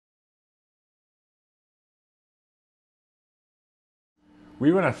We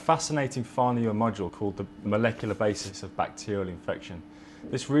run a fascinating final year module called the molecular basis of bacterial infection.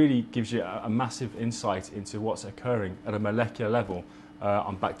 This really gives you a massive insight into what's occurring at a molecular level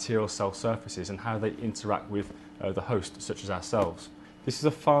on bacterial cell surfaces and how they interact with the host, such as ourselves. This is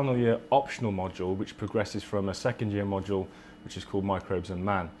a final year optional module which progresses from a second year module which is called Microbes and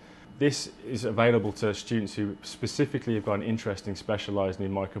Man. This is available to students who specifically have got an interest in specialising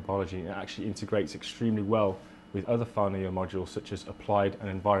in microbiology, and it actually integrates extremely well with other final year modules such as applied and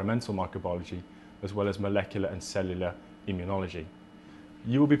environmental microbiology, as well as molecular and cellular immunology.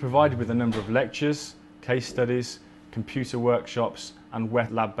 You will be provided with a number of lectures, case studies, computer workshops and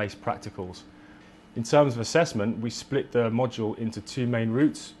wet lab-based practicals. In terms of assessment, we split the module into two main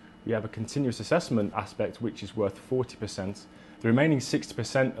routes. We have a continuous assessment aspect which is worth 40%. The remaining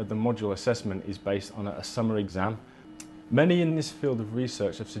 60% of the module assessment is based on a summer exam. Many in this field of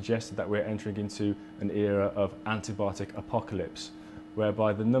research have suggested that we're entering into an era of antibiotic apocalypse,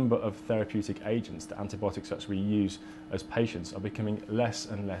 whereby the number of therapeutic agents, the antibiotics that we use as patients, are becoming less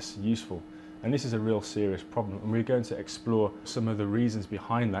and less useful. And this is a real serious problem, and we're going to explore some of the reasons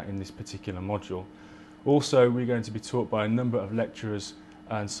behind that in this particular module. Also, we're going to be taught by a number of lecturers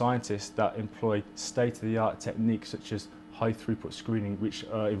and scientists that employ state-of-the-art techniques such as high throughput screening, which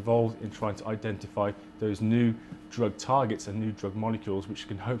are involved in trying to identify those new drug targets and new drug molecules which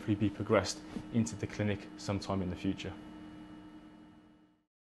can hopefully be progressed into the clinic sometime in the future.